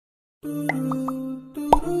Hey,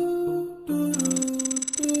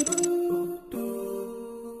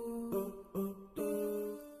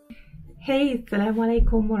 Assalamu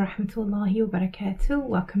Alaikum wa rahmatullahi wa barakatuh.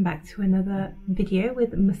 Welcome back to another video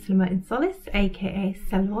with Muslimah in Solace, aka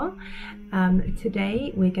Salwa.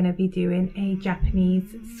 Today we're going to be doing a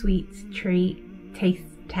Japanese sweet treat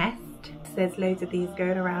taste test. There's loads of these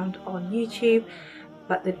going around on YouTube,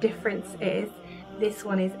 but the difference is this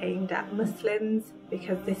one is aimed at Muslims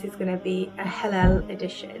because this is going to be a halal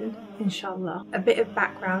edition, inshallah. A bit of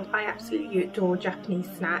background: I absolutely adore Japanese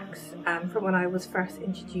snacks from when I was first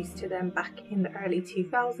introduced to them back in the early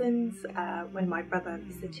 2000s when my brother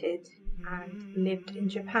visited and lived in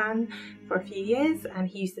Japan for a few years, and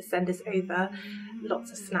he used to send us over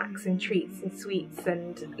lots of snacks and treats and sweets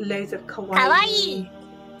and loads of kawaii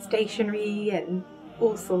stationery and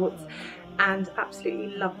all sorts, and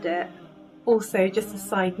absolutely loved it. Also, just a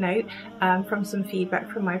side note, from some feedback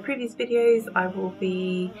from my previous videos, I will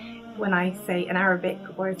be, when I say an Arabic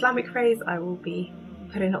or Islamic phrase, I will be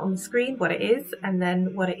putting it on the screen, what it is, and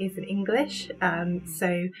then what it is in English.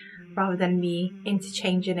 So rather than me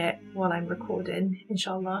interchanging it while I'm recording,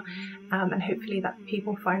 inshallah, and hopefully that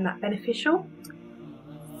people find that beneficial.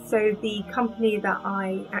 So the company that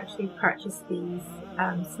I actually purchased these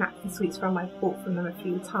snacks and sweets from, I've bought from them a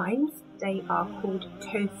few times. They are called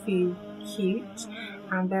Tofu Cute,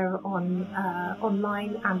 and they're on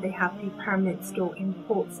online, and they have the permanent store in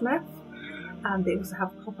Portsmouth. They also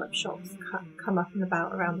have pop-up shops come up and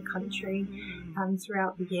about around the country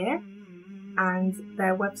throughout the year, and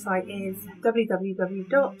their website is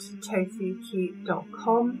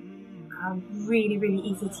www.tofucute.com. Really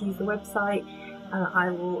easy to use the website.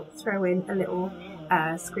 I will throw in a little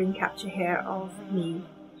screen capture here of me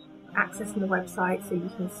accessing the website so you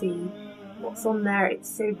can see what's on there. It's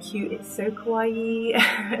so cute, it's so kawaii.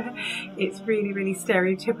 It's really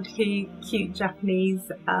stereotypically cute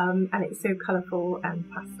Japanese, and it's so colourful and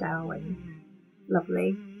pastel and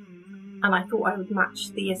lovely. And I thought I would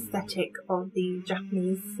match the aesthetic of the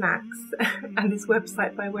Japanese snacks and this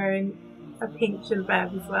website by wearing a pink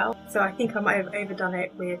jilbab as well. So I think I might have overdone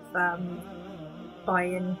it with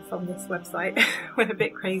buying from this website. Went a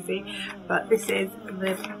bit crazy, but this is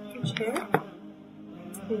the package here.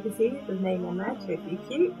 You can see the name on there, Tofu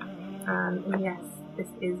Cute, and yes, this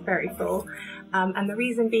is very full, and the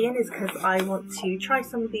reason being is because I want to try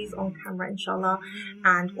some of these on camera, inshallah,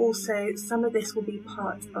 and also some of this will be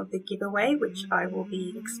part of the giveaway, which I will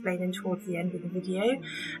be explaining towards the end of the video.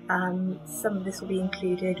 Some of this will be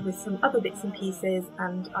included with some other bits and pieces,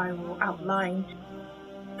 and I will outline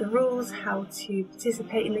the rules, how to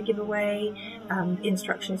participate in the giveaway.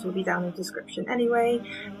 Instructions will be down in the description anyway,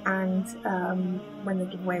 and when the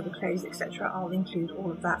giveaway will close, etc., I'll include all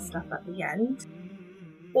of that stuff at the end.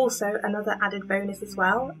 Also, another added bonus as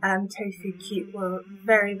well, Tofu Cute were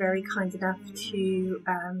very kind enough to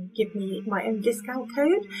give me my own discount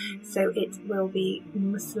code, so it will be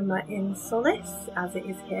Muslimah in Solace, as it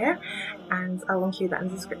is here, and I'll include that in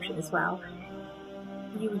the description as well.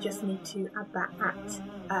 You will just need to add that at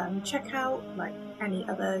checkout, like any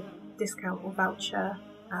other discount or voucher,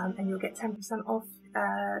 and you'll get 10% off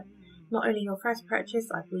not only your first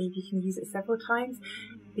purchase, I believe you can use it several times.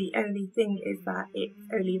 The only thing is that it's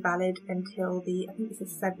only valid until the, I think it's the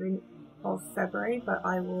 7th of February, but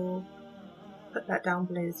I will put that down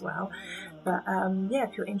below as well. But yeah,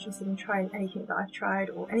 if you're interested in trying anything that I've tried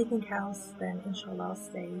or anything else, then inshallah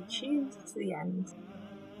stay tuned to the end.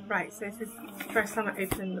 Right, so this is the first time I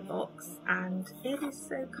opened the box, and it is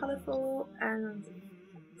so colourful and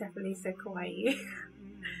definitely so kawaii.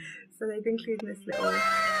 So they've included this little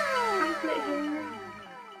pamphlet here.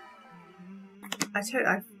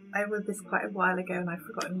 I ordered this quite a while ago and I've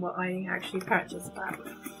forgotten what I actually purchased, but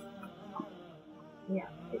yeah,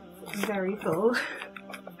 it's very full.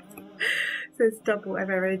 So it's double of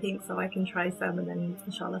everything, so I can try some and then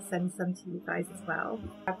inshallah send some to you guys as well.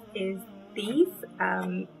 That is these.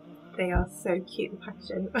 They are so cute, the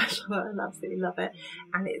packaging, mashallah, I absolutely love it.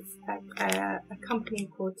 And it's a company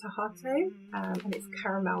called Tahato, and it's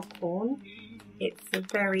caramel corn. It's a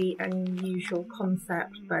very unusual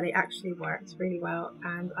concept, but it actually works really well.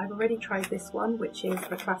 And I've already tried this one, which is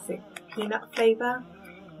the classic peanut flavour.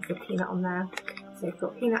 There's a peanut on there. So if you've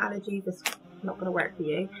got peanut allergies, this is not going to work for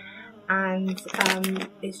you. And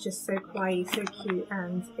it's just so kawaii, so cute,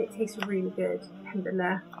 and it tastes really good,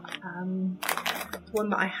 alhamdulillah. One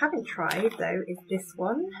that I haven't tried though is this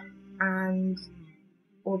one, and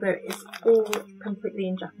although it's all completely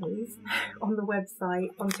in Japanese, on the website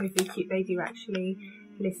on Tofu Cute they do actually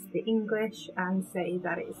list the English and say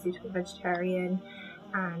that it is suitable for vegetarian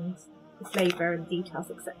and the flavour and details,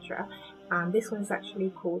 etc. and this one is actually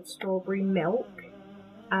called strawberry milk.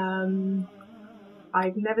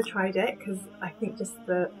 I've never tried it because I think just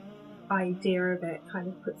the idea of it kind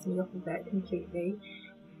of puts me off of it completely.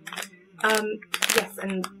 Yes,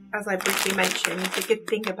 and as I briefly mentioned, the good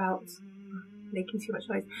thing about making too much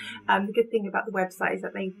noise. The good thing about the website is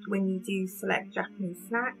that when you do select Japanese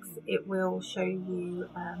snacks, it will show you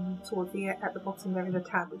towards at the bottom there is a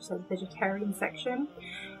tab which says vegetarian section,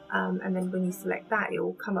 and then when you select that, it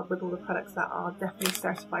will come up with all the products that are definitely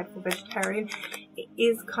certified for vegetarian. It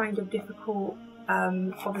is kind of difficult.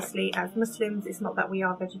 Obviously, as Muslims, it's not that we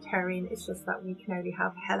are vegetarian, it's just that we can only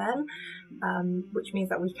have halal, which means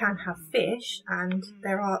that we can have fish, and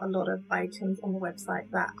there are a lot of items on the website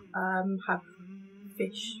that have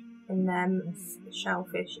fish in them,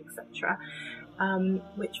 shellfish, etc.,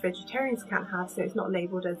 which vegetarians can't have, so it's not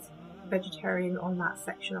labelled as vegetarian on that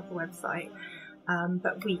section of the website.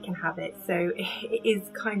 But we can have it, so it is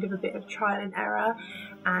kind of a bit of trial and error,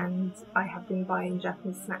 and I have been buying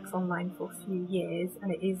Japanese snacks online for a few years,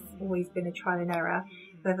 and it is always been a trial and error.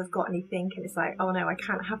 Whether I've got anything and it's like, oh no, I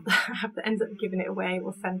can't have that, I have to end up giving it away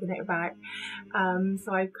or sending it back.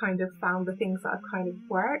 So I've kind of found the things that have kind of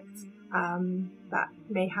worked, that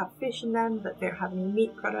may have fish in them, that don't have any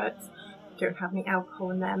meat products, don't have any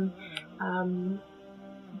alcohol in them.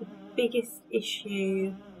 The biggest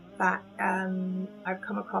issue that I've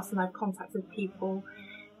come across, and I've contacted people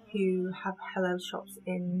who have halal shops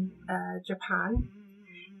in Japan,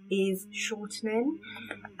 is shortening,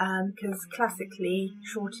 because classically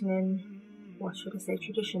shortening, what should I say,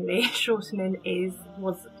 traditionally shortening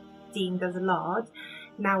was deemed as a lard.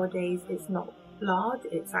 Nowadays it's not lard,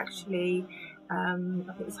 it's actually I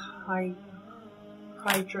think it's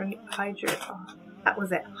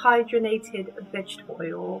hydrogenated vegetable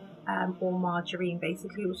oil, or margarine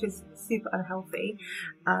basically, which is super unhealthy,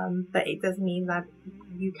 but it does mean that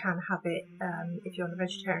you can have it if you're on a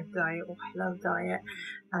vegetarian diet or halal diet.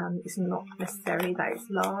 It's not necessarily that it's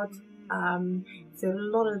lard, so a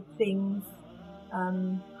lot of things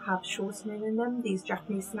have shortening in them, these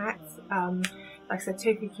Japanese snacks. Like I said,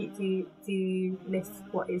 Tokyo do list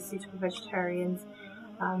what is suitable for vegetarians.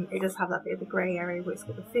 It does have that bit of a grey area where it's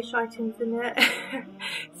got the fish items in it,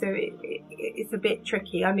 so it's a bit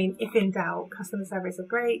tricky. I mean, if in doubt, customer service are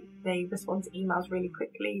great. They respond to emails really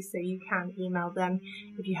quickly, so you can email them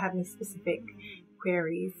if you have any specific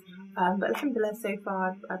queries. But alhamdulillah, so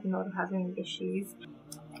far I've not had any issues.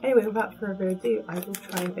 Anyway, without further ado, I will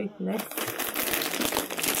try and open this.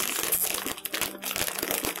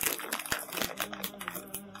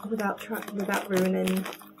 Without ruining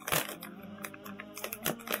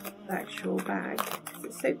the actual bag, because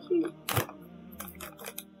it's so cute.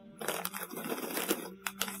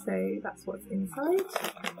 So that's what's inside,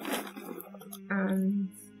 and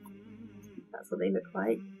that's what they look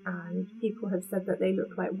like. And people have said that they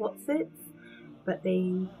look like What's-Its, but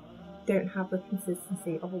they don't have the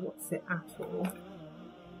consistency of a What's-It at all.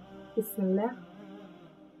 Bismillah.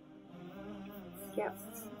 Yep.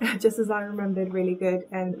 Just as I remembered, really good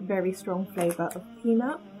and very strong flavour of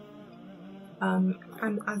peanut. And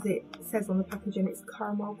as it says on the packaging, it's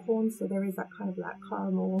caramel corn, so there is that kind of like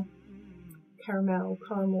caramel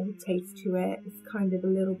taste to it. It's kind of a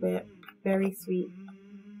little bit very sweet,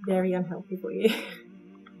 very unhealthy for you.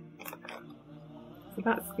 So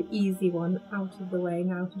that's the easy one out of the way.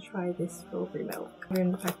 Now to try this strawberry milk. We're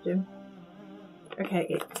in the packaging. Okay,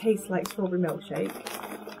 it tastes like strawberry milkshake.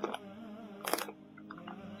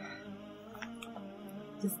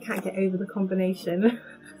 Just can't get over the combination.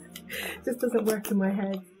 Just doesn't work in my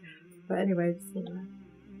head. But anyway,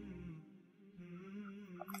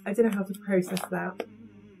 I don't know how to process that.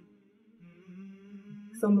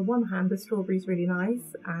 So on the one hand, the strawberry is really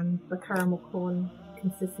nice and the caramel corn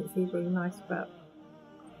consistency is really nice, but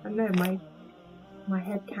I don't know, my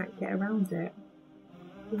head can't get around it.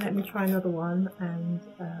 Let me try another one and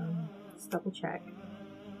just double check.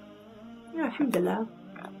 Yeah, alhamdulillah.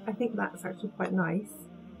 I think that's actually quite nice.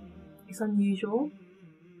 It's unusual.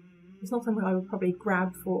 It's not something I would probably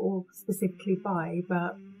grab for or specifically buy,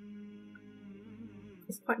 but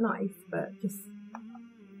it's quite nice, but just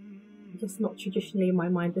not traditionally in my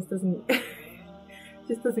mind. Just doesn't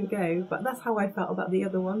go. But that's how I felt about the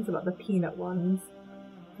other ones, about the peanut ones,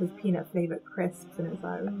 with peanut flavoured crisps, and it's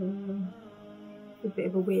like a bit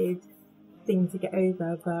of a weird thing to get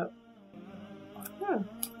over. But yeah,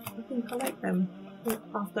 I think I like them.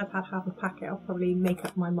 After I've had half a packet, I'll probably make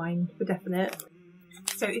up my mind for definite.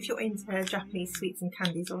 So if you're into Japanese sweets and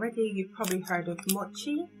candies already, you've probably heard of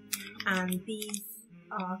mochi, and these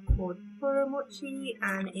are called puro mochi,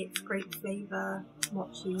 and it's grape flavour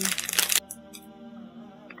mochi.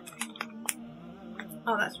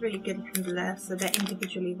 Oh, that's really good, alhamdulillah. So they're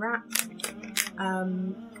individually wrapped.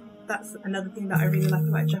 That's another thing that I really like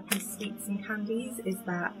about Japanese sweets and candies, is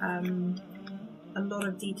that a lot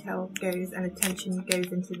of detail goes and attention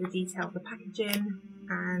goes into the detail of the packaging,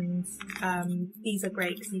 and these are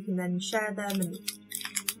great because you can then share them and,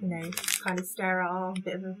 you know, kind of stare at a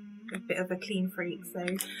bit of a clean freak, so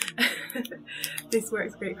this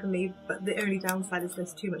works great for me. But the only downside is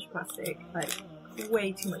there's too much plastic, like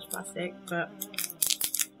way too much plastic, but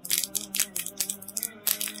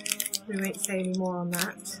we won't say any more on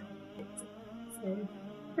that. So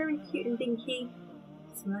very cute and dinky.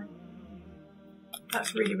 So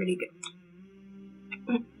that's really, really good.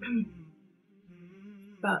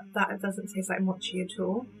 But that doesn't taste like mochi at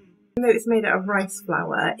all. Even though it's made out of rice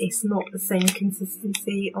flour, it's not the same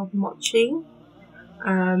consistency of mochi.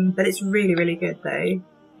 But it's really, really good though.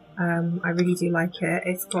 I really do like it.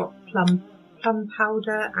 It's got plum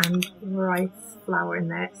powder and rice flour in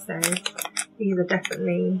there, so these are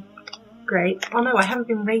definitely great. Oh no, I haven't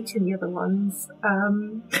been rating the other ones.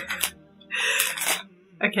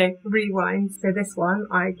 Okay, rewind. So this one,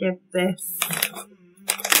 I give this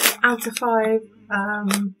out of 5.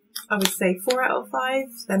 I would say 4 out of 5.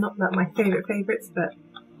 They're not like my favourites, but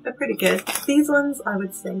they're pretty good. These ones, I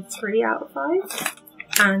would say 3 out of 5.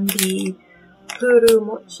 And the Puru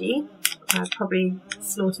Mochi, I probably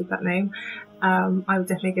slaughtered that name. I would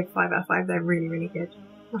definitely give 5 out of 5. They're really, really good.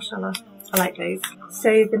 Mashallah. I like those.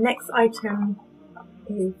 So the next item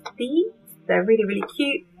is these. They're really, really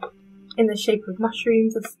cute. In the shape of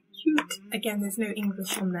mushrooms. It's cute. Again, there's no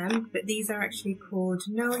English on them, but these are actually called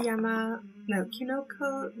Kinoko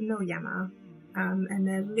no Yama. And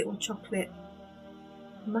they're little chocolate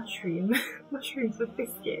mushrooms with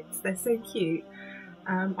biscuits. They're so cute.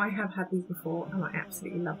 I have had these before and I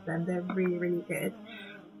absolutely love them. They're really, really good.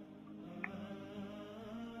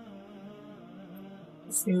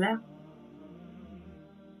 Bismillah.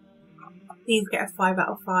 These get a 5 out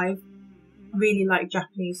of 5. Really like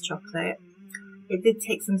Japanese chocolate. It did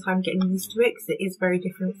take some time getting used to it because it is very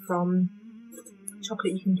different from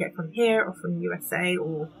chocolate you can get from here or from USA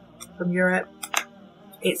or from Europe.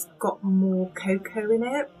 It's got more cocoa in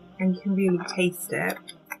it and you can really taste it.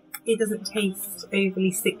 It doesn't taste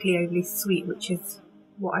overly sickly, overly sweet, which is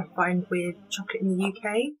what I find with chocolate in the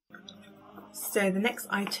UK. So the next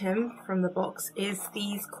item from the box is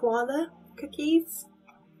these koala cookies.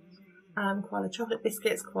 Koala chocolate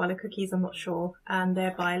biscuits, koala cookies, I'm not sure. And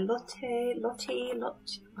they're by Lotte,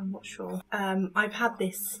 I'm not sure. I've had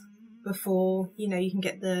this before. You know, you can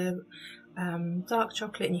get the dark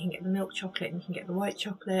chocolate and you can get the milk chocolate and you can get the white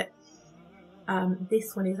chocolate.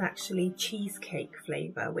 This one is actually cheesecake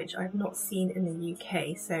flavour, which I've not seen in the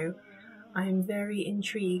UK, so I'm very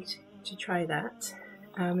intrigued to try that.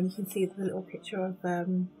 And you can see the little picture of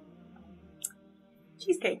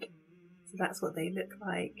cheesecake. So that's what they look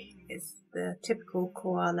like. It's the typical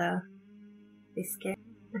koala biscuit.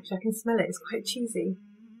 Actually, I can smell it. It's quite cheesy.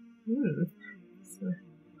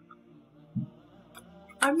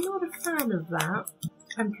 I'm not a fan of that.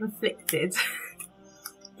 I'm conflicted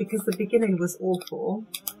because the beginning was awful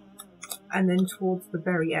and then towards the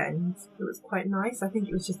very end it was quite nice. I think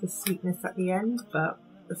it was just the sweetness at the end, but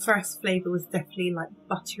the first flavour was definitely like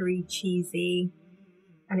buttery, cheesy,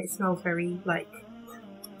 and it smells very like,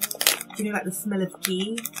 you know, like the smell of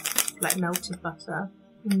ghee, like melted butter.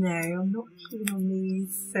 No, I'm not keen on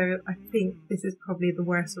these, so I think this is probably the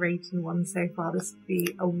worst rating one so far. This would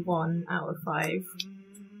be a 1 out of 5.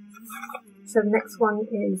 So the next one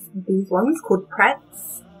is these ones called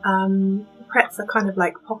Pretz. Pretz are kind of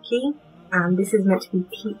like Pocky, and this is meant to be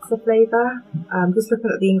pizza flavour. Just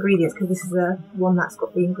looking at the ingredients, because this is one that's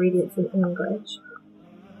got the ingredients in English.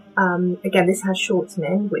 Again, this has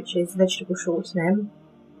shortening, which is vegetable shortening.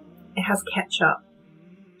 It has ketchup,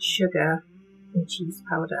 sugar, and cheese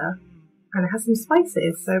powder, and it has some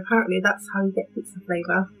spices, so apparently that's how you get pizza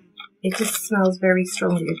flavour. It just smells very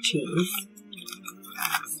strongly of cheese.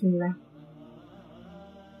 Bismillah.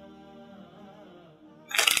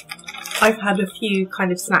 I've had a few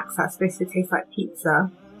kind of snacks that are supposed to taste like pizza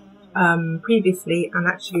previously, and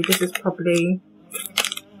actually this is probably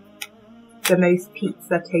the most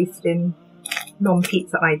pizza tasting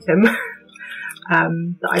non-pizza item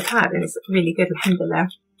that I've had, and it's really good, alhamdulillah.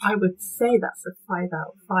 I would say that's a 5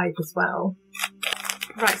 out of 5 as well.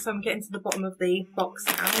 Right, so I'm getting to the bottom of the box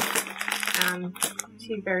now.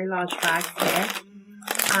 2 very large bags here.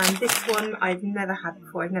 And this one I've never had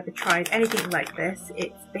before. I've never tried anything like this.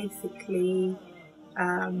 It's basically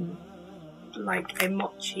like a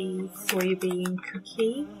mochi soybean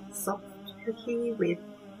cookie, soft cookie with,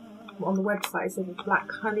 on the website it says black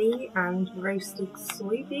honey and roasted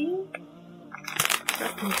soybean.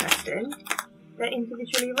 That's interesting. They're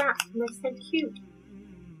individually wrapped and they're so cute.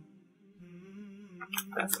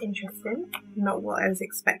 That's interesting. Not what I was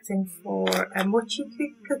expecting for a mochi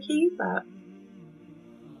cookie, but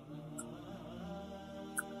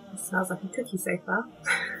it smells like a cookie so far.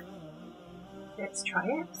 Let's try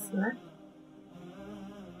it. So,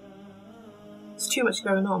 there's too much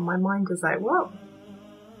going on. My mind is like, what?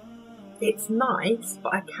 It's nice,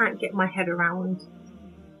 but I can't get my head around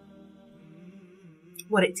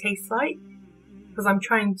what it tastes like, because I'm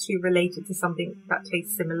trying to relate it to something that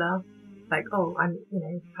tastes similar. Like, oh,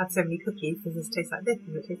 had so many cookies, does this taste like this,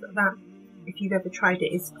 does it taste like that? If you've ever tried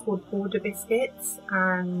it, it's called Border Biscuits,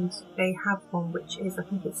 and they have one which is, I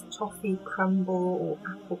think it's toffee crumble or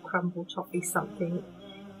apple crumble toffee something,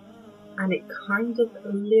 and it kind of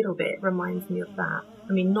a little bit reminds me of that.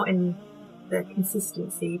 I mean, not in the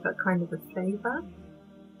consistency, but kind of the flavour.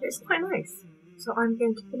 It's quite nice. So I'm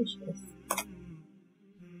going to finish this.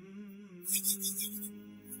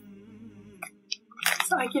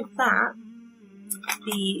 So I give that,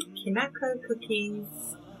 the Kinako cookies,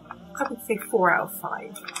 I would say 4 out of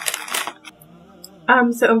 5.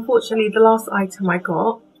 So unfortunately the last item I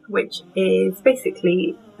got, which is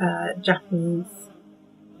basically Japanese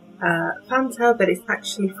Fanta, but it's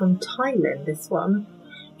actually from Thailand, this one.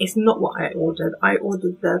 It's not what I ordered. I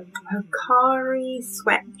ordered the Pocari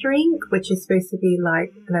Sweat drink, which is supposed to be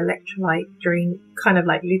like an electrolyte drink, kind of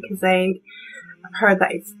like Lucozade. I've heard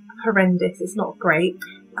that it's horrendous, it's not great,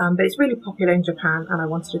 but it's really popular in Japan and I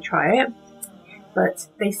wanted to try it. But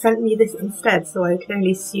they sent me this instead, so I can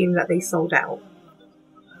only assume that they sold out.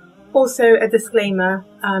 Also a disclaimer,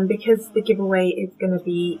 because the giveaway is going to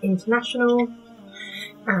be international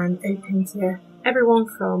and open to everyone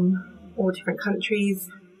from all different countries,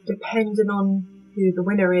 depending on who the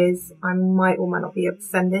winner is, I might or might not be able to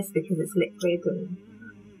send this because it's liquid and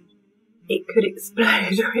it could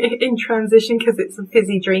explode in transition because it's a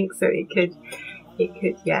fizzy drink, so it could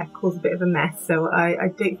cause a bit of a mess. So I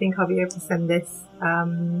don't think I'll be able to send this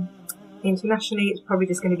internationally. It's probably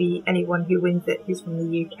just going to be anyone who wins it who's from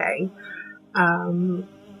the UK.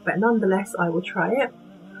 But nonetheless, I will try it.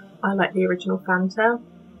 I like the original Fanta.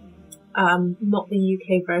 Not the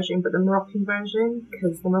UK version, but the Moroccan version,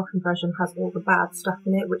 because the Moroccan version has all the bad stuff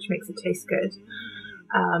in it, which makes it taste good.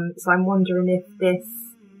 So I'm wondering if this,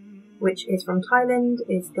 which is from Thailand,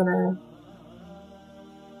 is gonna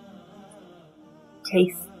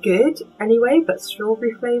taste good anyway, but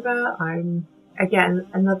strawberry flavour, again,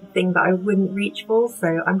 another thing that I wouldn't reach for,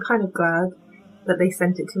 so I'm kind of glad that they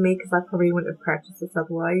sent it to me, because I probably wouldn't have purchased this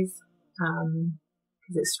otherwise,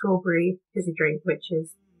 because it's strawberry fizzy drink, which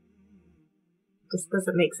is just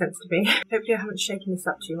doesn't make sense to me. Hopefully I haven't shaken this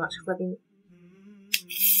up too much, because I've been,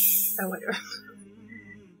 oh my god,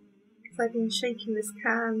 because I've been shaking this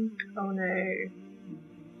can. Oh no.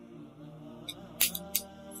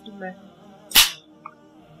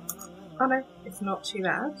 Oh no, it's not too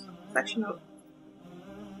bad. It's actually not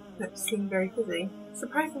seem very fizzy.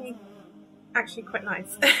 Surprisingly, actually quite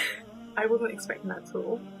nice. I wasn't expecting that at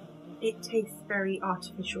all. It tastes very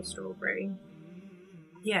artificial strawberry.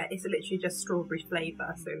 Yeah, it's literally just strawberry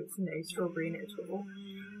flavour, so it's no strawberry in it at all.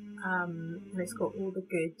 And it's got all the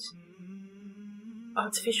good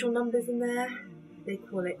artificial numbers in there. They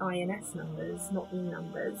call it INS numbers, not E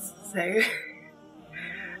numbers. So,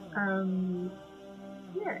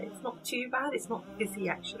 yeah, it's not too bad. It's not fizzy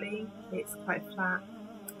actually. It's quite flat.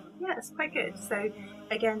 Yeah, it's quite good. So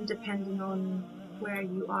again, depending on where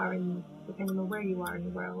you are in the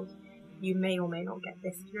world, you may or may not get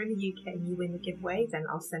this. If you're in the UK and you win the giveaway, then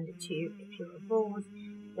I'll send it to you. If you're abroad,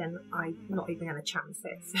 then I'm not even going to chance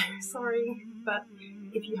it. So sorry, but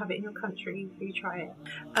if you have it in your country, do try it.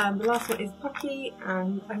 The last one is Pocky,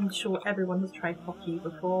 and I'm sure everyone has tried Pocky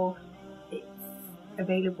before. It's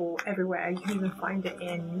available everywhere. You can even find it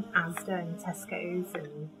in Asda and Tesco's,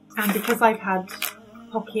 and because I've had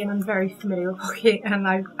Pocky and I'm very familiar with Pocky and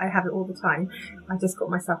I have it all the time, I just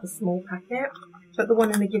got myself a small packet. But the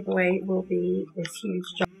one in the giveaway will be this huge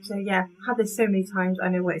jar. So yeah, I've had this so many times, I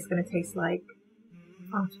know what it's going to taste like.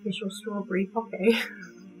 Artificial strawberry Pocky.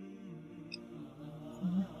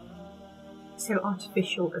 So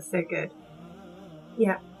artificial but so good.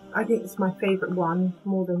 Yeah, I think it's my favourite one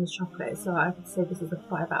more than the chocolate, so I would say this is a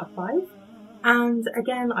 5 out of 5. And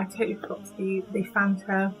again, I totally forgot to do the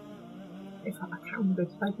Fanta. I can't remember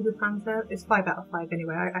if I did the Fanta. It's 5 out of 5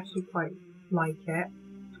 anyway. I actually quite like it.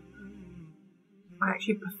 I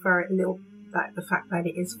actually prefer it a little, the fact that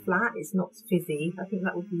it is flat, it's not fizzy. I think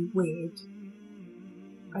that would be weird.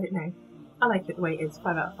 I don't know. I like it the way it is,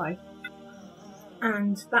 5 out of 5.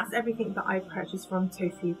 And that's everything that I purchased from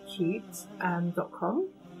tofucute.com.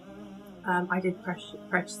 I did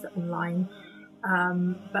purchase it online,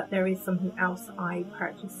 but there is something else I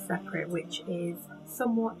purchased separate, which is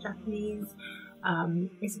somewhat Japanese.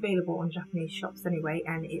 It's available on Japanese shops anyway,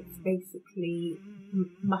 and it's basically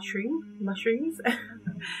mushrooms.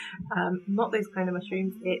 Not those kind of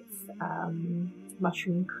mushrooms, it's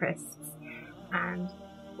mushroom crisps. And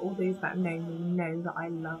all those that know me know that I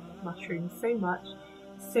love mushrooms so much.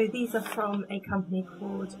 So these are from a company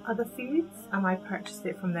called Other Foods, and I purchased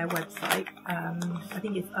it from their website. I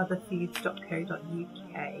think it's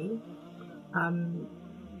otherfoods.co.uk.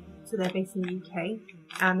 So they're based in the UK,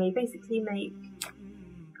 and they basically make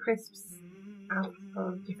crisps out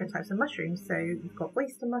of different types of mushrooms. So you've got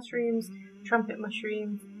oyster mushrooms, trumpet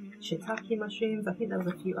mushrooms, shiitake mushrooms, I think there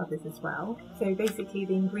was a few others as well. So basically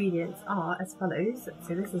the ingredients are as follows.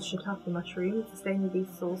 So this is shiitake mushrooms, sustainably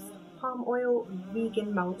sourced palm oil,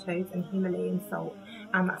 vegan maltose and Himalayan salt,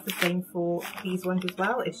 and that's the same for these ones as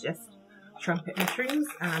well. It's just trumpet mushrooms,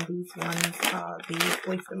 and these ones are the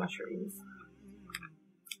oyster mushrooms.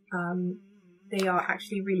 They are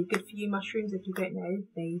actually really good for you mushrooms. If you don't know,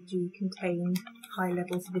 they do contain high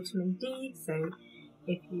levels of vitamin D, so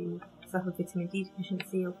if you suffer vitamin D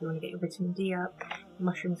deficiency, or if you want to get your vitamin D up,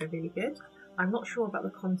 mushrooms are really good. I'm not sure about the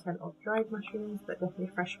content of dried mushrooms, but definitely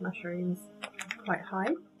fresh mushrooms quite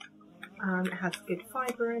high. It has good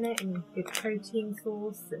fibre in it and good protein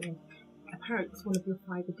source, and apparently it's one of your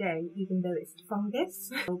 5 a day, even though it's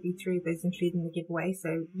fungus. I'll be through those including the giveaway,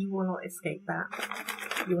 so you will not escape that.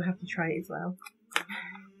 You will have to try it as well.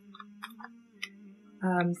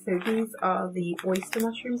 So these are the oyster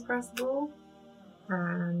mushrooms first of all,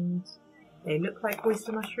 and they look like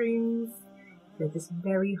oyster mushrooms. They're just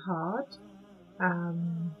very hard.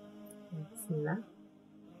 Bismillah.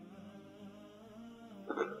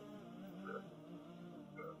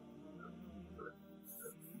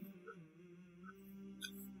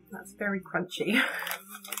 That's very crunchy.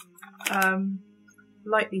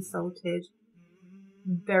 Lightly salted,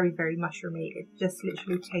 very, very mushroomy. It just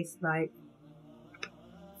literally tastes like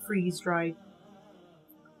freeze-dried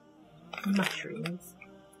mushrooms,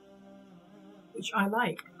 which I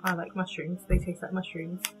like. I like mushrooms. They taste like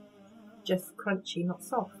mushrooms, just crunchy, not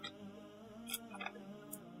soft.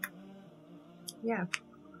 Yeah.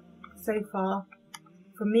 So far,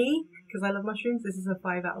 for me, because I love mushrooms, this is a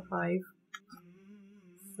 5 out of 5.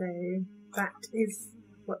 So that is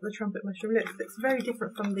what the trumpet mushroom looks. It's very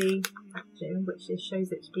different from the packaging, which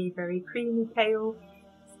shows it to be very creamy pale.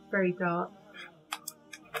 It's very dark.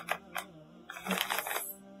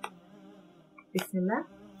 Bismillah.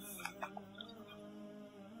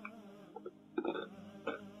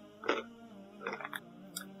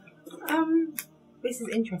 This is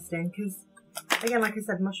interesting because, again, like I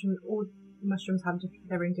said, all mushrooms have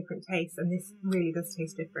their own different tastes, and this really does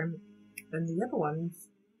taste different than the other ones.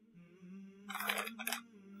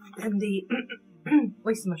 And the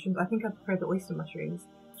oyster mushrooms, I think I prefer the oyster mushrooms.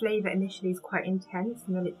 Flavour initially is quite intense,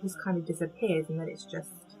 and then it just kind of disappears, and then it's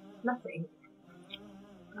just nothing.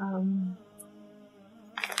 I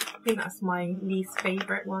think that's my least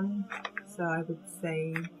favourite one, so I would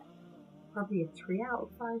say probably a 3 out of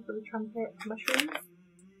 5 for the trumpet mushrooms.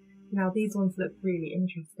 Now these ones look really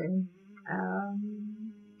interesting.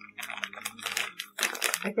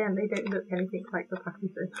 Again, they don't look anything like the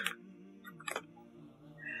packaging.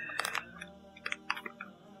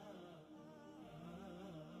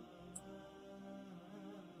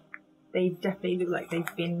 They definitely look like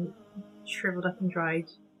they've been shriveled up and dried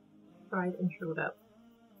and shriveled up.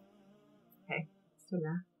 Okay, so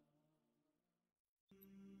now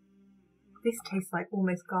this tastes like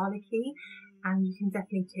almost garlicky, and you can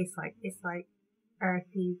definitely taste like it's like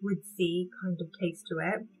earthy, woodsy kind of taste to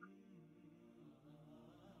it.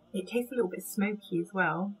 It tastes a little bit smoky as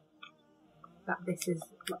well. But this is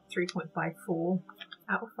like 3.54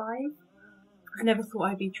 out of 5. I never thought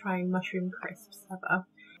I'd be trying mushroom crisps ever.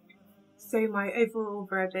 So my overall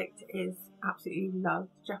verdict is absolutely love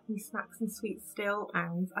Japanese snacks and sweets still,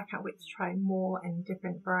 and I can't wait to try more and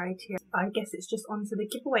different variety. I guess it's just on to the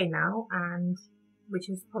giveaway now, and which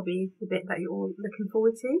is probably the bit that you're all looking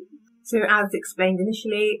forward to. So as explained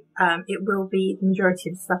initially, it will be, the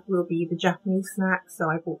majority of the stuff will be the Japanese snacks, so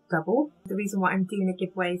I bought double. The reason why I'm doing a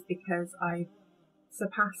giveaway is because I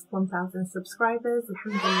surpassed 1,000 subscribers,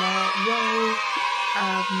 alhamdulillah, yay!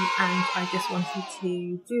 And I just wanted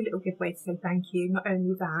to do a little giveaway to say thank you. Not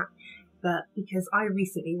only that, but because I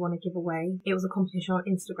recently won a giveaway. It was a competition on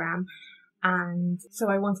Instagram, and so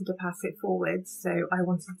I wanted to pass it forward. So I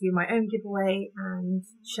wanted to do my own giveaway and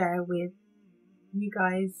share with you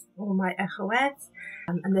guys all my Akhawat.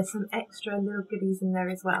 And there's some extra little goodies in there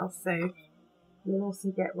as well. So you'll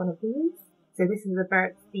also get one of these. So this is the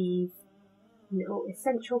Burts little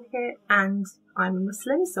essential kit, and I'm a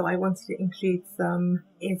Muslim, so I wanted to include some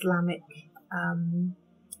Islamic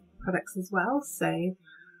products as well. So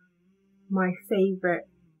my favourite,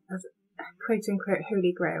 as quote unquote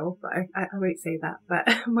holy grail, but I won't say that, but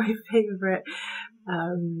my favourite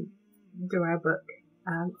dua book,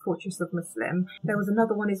 Fortress of Muslim. There was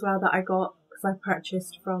another one as well that I got because I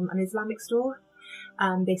purchased from an Islamic store.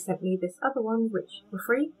 They sent me this other one which were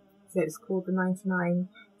free, so it's called the 99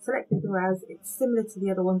 Selected Duas. It's similar to the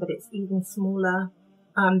other one, but it's even smaller.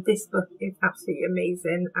 This book is absolutely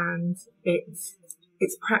amazing, and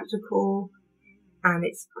it's practical and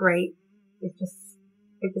it's great. It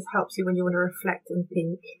just helps you when you want to reflect and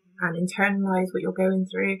think and internalize what you're going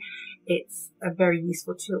through. It's a very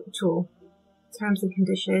useful tool. Terms and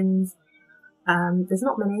conditions, there's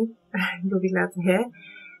not many, you'll be glad to hear.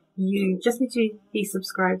 You just need to be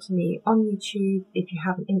subscribed to me on YouTube. If you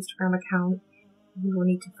have an Instagram account, you will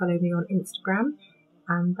need to follow me on Instagram,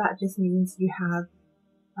 and that just means you have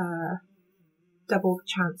double the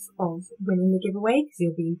chance of winning the giveaway because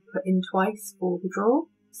you'll be put in twice for the draw.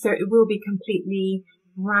 So it will be completely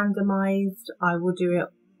randomized. I will do it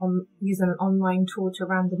using an online tool to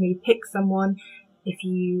randomly pick someone. If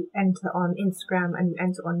you enter on Instagram and you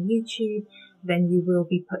enter on YouTube, then you will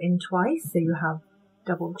be put in twice, so you have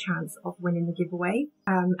double chance of winning the giveaway.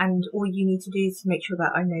 And all you need to do is to make sure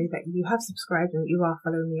that I know that you have subscribed and that you are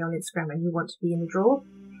following me on Instagram and you want to be in the draw.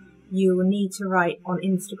 You will need to write on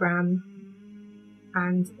Instagram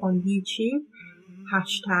and on YouTube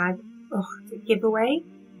hashtag giveaway.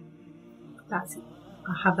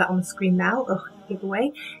 I have that on the screen now,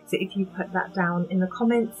 giveaway. So if you put that down in the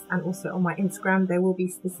comments and also on my Instagram, there will be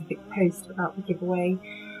specific posts about the giveaway.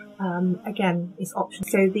 Again, it's optional.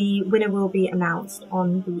 So the winner will be announced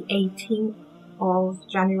on the 18th of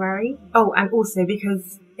January. Oh, and also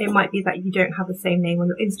because it might be that you don't have the same name on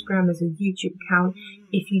your Instagram as your YouTube account,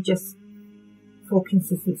 if you just, for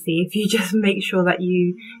consistency, if you just make sure that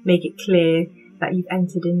you make it clear that you've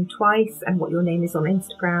entered in twice and what your name is on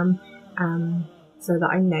Instagram, so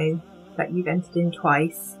that I know that you've entered in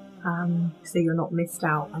twice, so you're not missed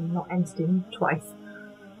out and not entered in twice.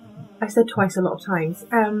 I've said twice a lot of times.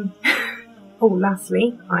 Oh,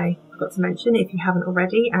 lastly, I forgot to mention, if you haven't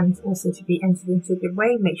already, and also to be entered into the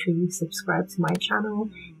giveaway, make sure you subscribe to my channel.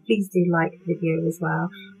 Please do like the video as well,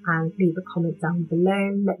 and leave a comment down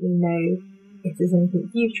below. Let me know if there's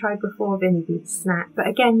anything you've tried before of any of these snacks. But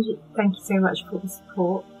again, thank you so much for the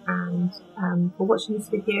support and for watching this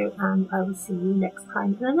video, and I will see you next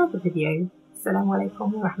time in another video. Assalamu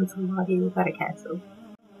alaikum wa rahmatullahi wa barakatuh.